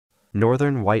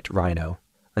Northern white rhino.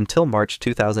 Until March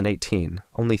 2018,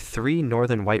 only 3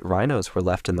 northern white rhinos were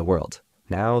left in the world.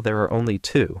 Now there are only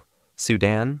 2.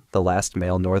 Sudan, the last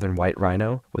male northern white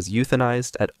rhino, was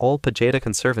euthanized at Ol Pejeta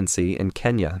Conservancy in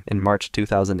Kenya in March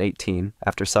 2018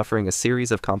 after suffering a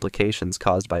series of complications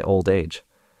caused by old age.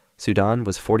 Sudan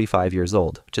was 45 years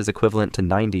old, which is equivalent to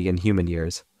 90 in human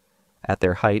years. At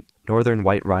their height, northern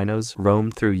white rhinos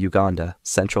roamed through Uganda,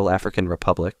 Central African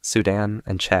Republic, Sudan,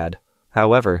 and Chad.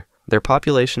 However, their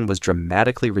population was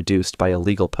dramatically reduced by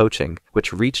illegal poaching,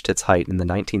 which reached its height in the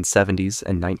 1970s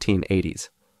and 1980s.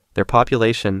 Their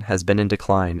population has been in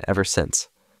decline ever since.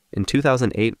 In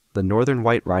 2008, the northern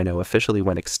white rhino officially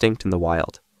went extinct in the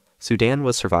wild. Sudan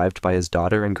was survived by his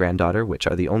daughter and granddaughter, which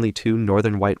are the only 2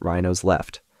 northern white rhinos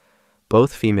left.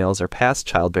 Both females are past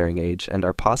childbearing age and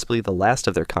are possibly the last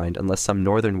of their kind unless some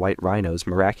northern white rhinos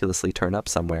miraculously turn up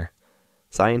somewhere.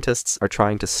 Scientists are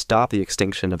trying to stop the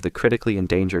extinction of the critically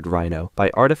endangered rhino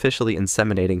by artificially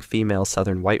inseminating female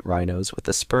southern white rhinos with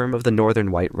the sperm of the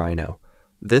northern white rhino.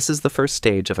 This is the first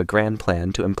stage of a grand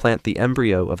plan to implant the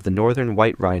embryo of the northern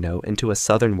white rhino into a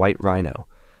southern white rhino.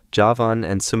 Javan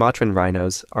and Sumatran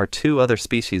rhinos are 2 other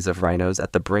species of rhinos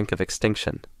at the brink of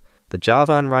extinction. The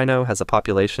Javan rhino has a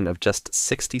population of just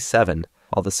 67,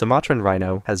 while the Sumatran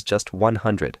rhino has just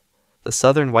 100. The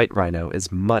southern white rhino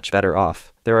is much better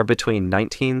off. There are between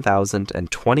 19,000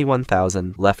 and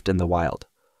 21,000 left in the wild.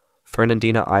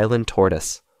 Fernandina Island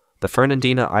tortoise. The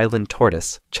Fernandina Island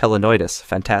tortoise, Chelonoidus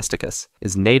fantasticus,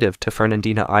 is native to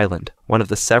Fernandina Island, one of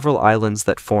the several islands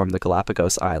that form the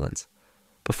Galapagos Islands.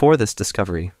 Before this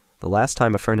discovery, the last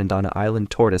time a Fernandina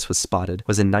Island tortoise was spotted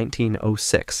was in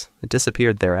 1906. It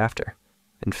disappeared thereafter.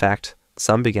 In fact,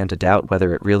 some began to doubt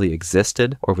whether it really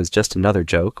existed or was just another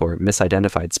joke or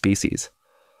misidentified species.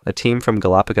 A team from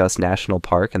Galapagos National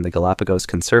Park and the Galapagos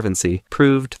Conservancy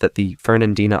proved that the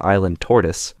Fernandina Island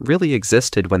tortoise really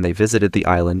existed when they visited the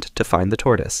island to find the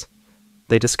tortoise.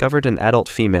 They discovered an adult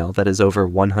female that is over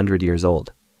 100 years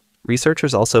old.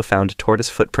 Researchers also found tortoise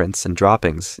footprints and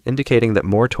droppings, indicating that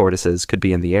more tortoises could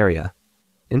be in the area.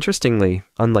 Interestingly,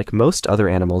 unlike most other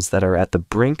animals that are at the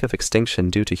brink of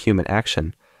extinction due to human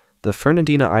action, the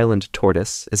Fernandina Island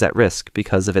tortoise is at risk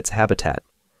because of its habitat.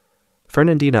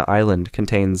 Fernandina Island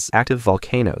contains active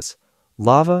volcanoes.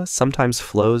 Lava sometimes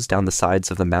flows down the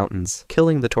sides of the mountains,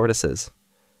 killing the tortoises.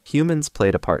 Humans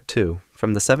played a part too.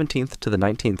 From the 17th to the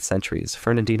 19th centuries,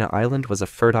 Fernandina Island was a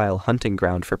fertile hunting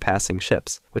ground for passing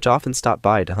ships, which often stopped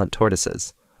by to hunt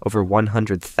tortoises. Over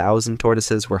 100,000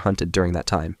 tortoises were hunted during that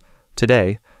time.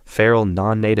 Today, feral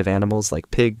non-native animals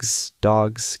like pigs,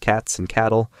 dogs, cats, and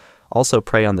cattle also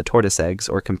prey on the tortoise eggs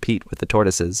or compete with the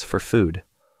tortoises for food.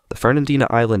 The Fernandina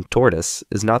Island tortoise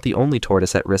is not the only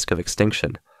tortoise at risk of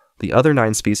extinction. The other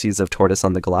 9 species of tortoise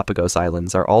on the Galapagos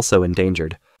Islands are also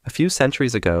endangered. A few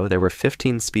centuries ago, there were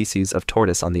 15 species of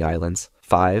tortoise on the islands.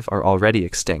 5 are already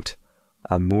extinct.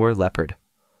 Amur leopard.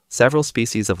 Several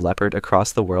species of leopard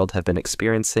across the world have been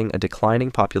experiencing a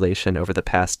declining population over the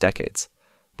past decades.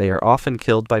 They are often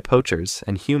killed by poachers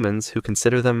and humans who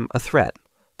consider them a threat.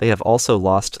 They have also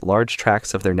lost large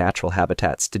tracts of their natural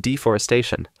habitats to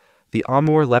deforestation. The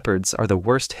Amur leopards are the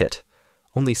worst hit.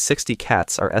 Only 60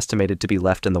 cats are estimated to be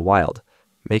left in the wild,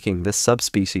 making this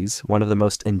subspecies one of the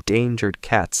most endangered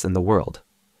cats in the world.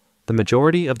 The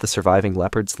majority of the surviving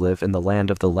leopards live in the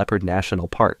land of the Leopard National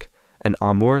Park, an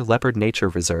Amur Leopard Nature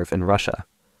Reserve in Russia.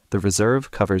 The reserve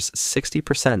covers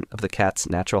 60% of the cat's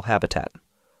natural habitat.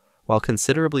 While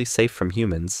considerably safe from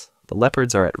humans, the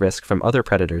leopards are at risk from other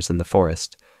predators in the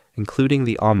forest, including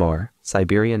the Amur,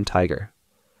 Siberian tiger.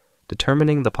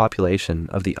 Determining the population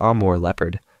of the Amur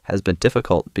leopard has been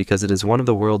difficult because it is one of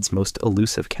the world's most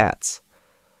elusive cats.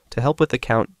 To help with the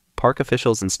count, park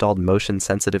officials installed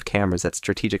motion-sensitive cameras at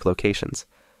strategic locations.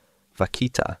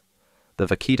 Vaquita. The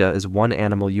vaquita is one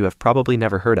animal you have probably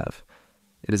never heard of.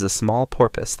 It is a small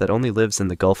porpoise that only lives in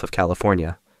the Gulf of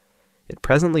California. It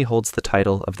presently holds the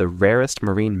title of the rarest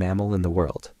marine mammal in the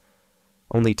world.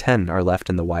 Only 10 are left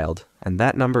in the wild, and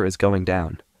that number is going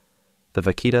down. The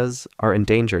vaquitas are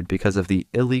endangered because of the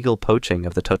illegal poaching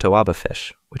of the totoaba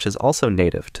fish, which is also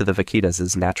native to the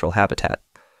vaquitas' natural habitat.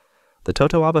 The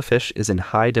totoaba fish is in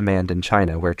high demand in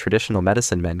China, where traditional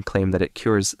medicine men claim that it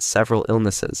cures several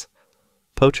illnesses.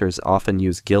 Poachers often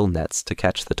use gill nets to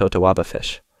catch the totoaba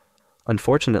fish.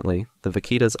 Unfortunately, the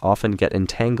vaquitas often get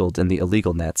entangled in the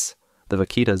illegal nets. The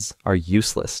vaquitas are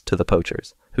useless to the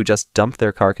poachers, who just dump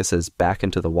their carcasses back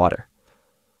into the water.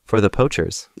 For the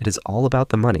poachers, it is all about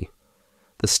the money.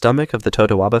 The stomach of the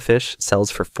totoaba fish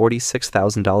sells for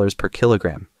 $46,000 per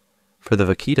kilogram. For the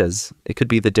vaquitas, it could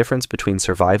be the difference between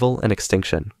survival and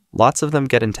extinction. Lots of them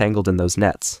get entangled in those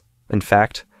nets. In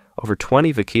fact, Over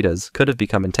 20 vaquitas could have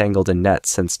become entangled in nets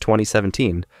since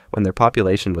 2017, when their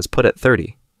population was put at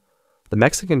 30. The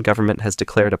Mexican government has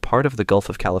declared a part of the Gulf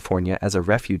of California as a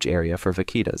refuge area for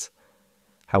vaquitas.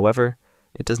 However,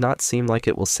 it does not seem like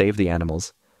it will save the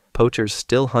animals. Poachers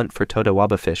still hunt for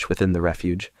totawaba fish within the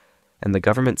refuge, and the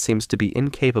government seems to be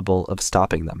incapable of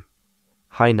stopping them.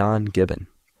 Hainan Gibbon.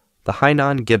 The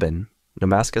Hainan Gibbon,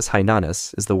 Nomascus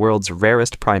hainanus, is the world's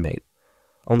rarest primate.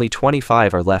 Only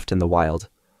 25 are left in the wild.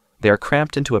 They are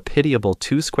cramped into a pitiable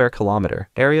 2 square kilometer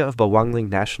area of Bawangling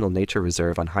National Nature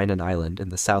Reserve on Hainan Island in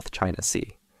the South China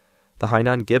Sea. The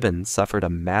Hainan Gibbon suffered a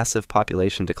massive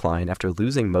population decline after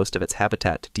losing most of its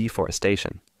habitat to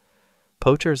deforestation.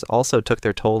 Poachers also took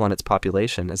their toll on its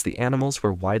population as the animals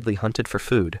were widely hunted for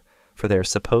food, for their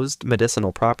supposed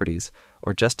medicinal properties,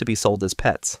 or just to be sold as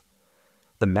pets.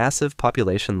 The massive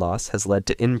population loss has led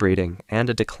to inbreeding and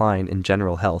a decline in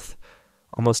general health.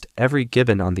 Almost every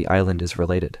gibbon on the island is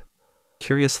related.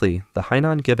 Curiously, the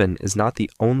Hainan gibbon is not the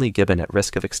only gibbon at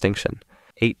risk of extinction.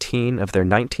 18 of their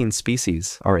 19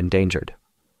 species are endangered.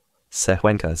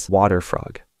 Sehuencas water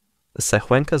frog. The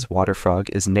Sehuencas water frog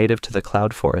is native to the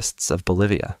cloud forests of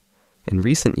Bolivia. In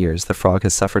recent years, the frog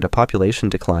has suffered a population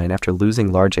decline after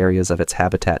losing large areas of its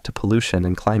habitat to pollution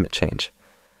and climate change.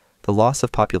 The loss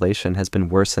of population has been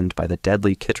worsened by the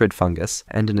deadly chytrid fungus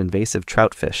and an invasive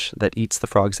troutfish that eats the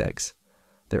frog's eggs.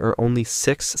 There are only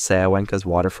 6 Sehuencas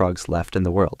water frogs left in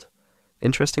the world.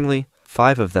 Interestingly,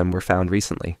 5 of them were found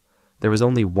recently. There was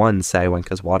only 1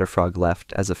 Sehuencas water frog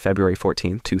left as of February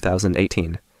 14,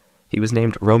 2018. He was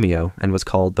named Romeo and was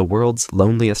called the world's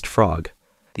loneliest frog.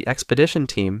 The expedition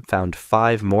team found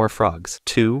 5 more frogs.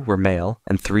 2 were male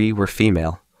and 3 were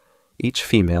female. Each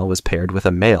female was paired with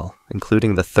a male,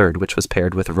 including the 3rd, which was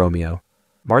paired with Romeo.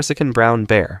 Marsican brown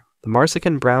bear. The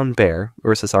Marsican brown bear,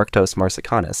 Ursus arctos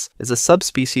marsicanus, is a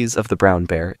subspecies of the brown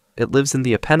bear. It lives in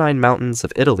the Apennine Mountains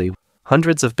of Italy.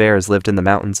 Hundreds of bears lived in the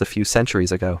mountains a few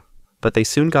centuries ago, but they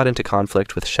soon got into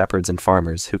conflict with shepherds and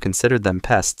farmers who considered them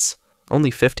pests. Only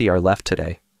 50 are left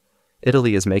today.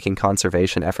 Italy is making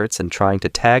conservation efforts and trying to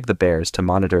tag the bears to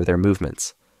monitor their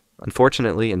movements.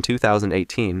 Unfortunately, in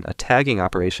 2018, a tagging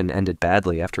operation ended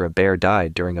badly after a bear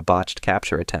died during a botched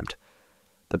capture attempt.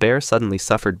 The bear suddenly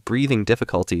suffered breathing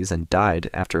difficulties and died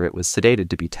after it was sedated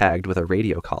to be tagged with a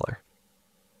radio collar.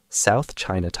 South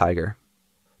China tiger.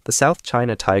 The South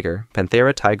China tiger,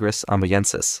 Panthera tigris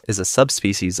amuyensis, is a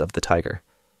subspecies of the tiger.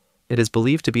 It is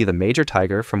believed to be the major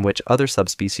tiger from which other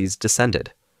subspecies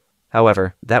descended.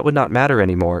 However, that would not matter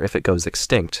anymore if it goes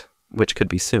extinct, which could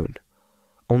be soon.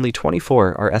 Only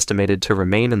 24 are estimated to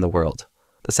remain in the world.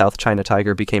 The South China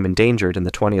tiger became endangered in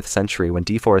the 20th century when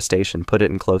deforestation put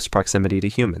it in close proximity to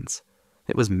humans.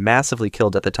 It was massively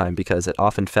killed at the time because it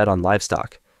often fed on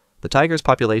livestock. The tiger's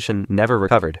population never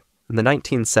recovered. In the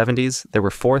 1970s, there were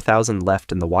 4,000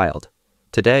 left in the wild.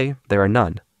 Today, there are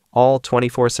none. All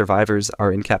 24 survivors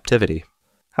are in captivity.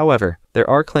 However, there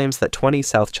are claims that 20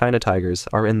 South China tigers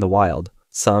are in the wild.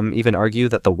 Some even argue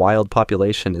that the wild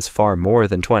population is far more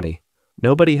than 20.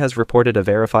 Nobody has reported a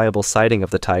verifiable sighting of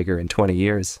the tiger in 20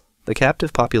 years. The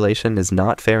captive population is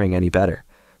not faring any better.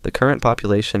 The current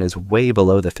population is way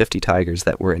below the 50 tigers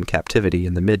that were in captivity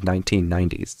in the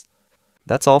mid-1990s.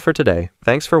 That's all for today.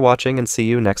 Thanks for watching and see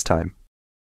you next time.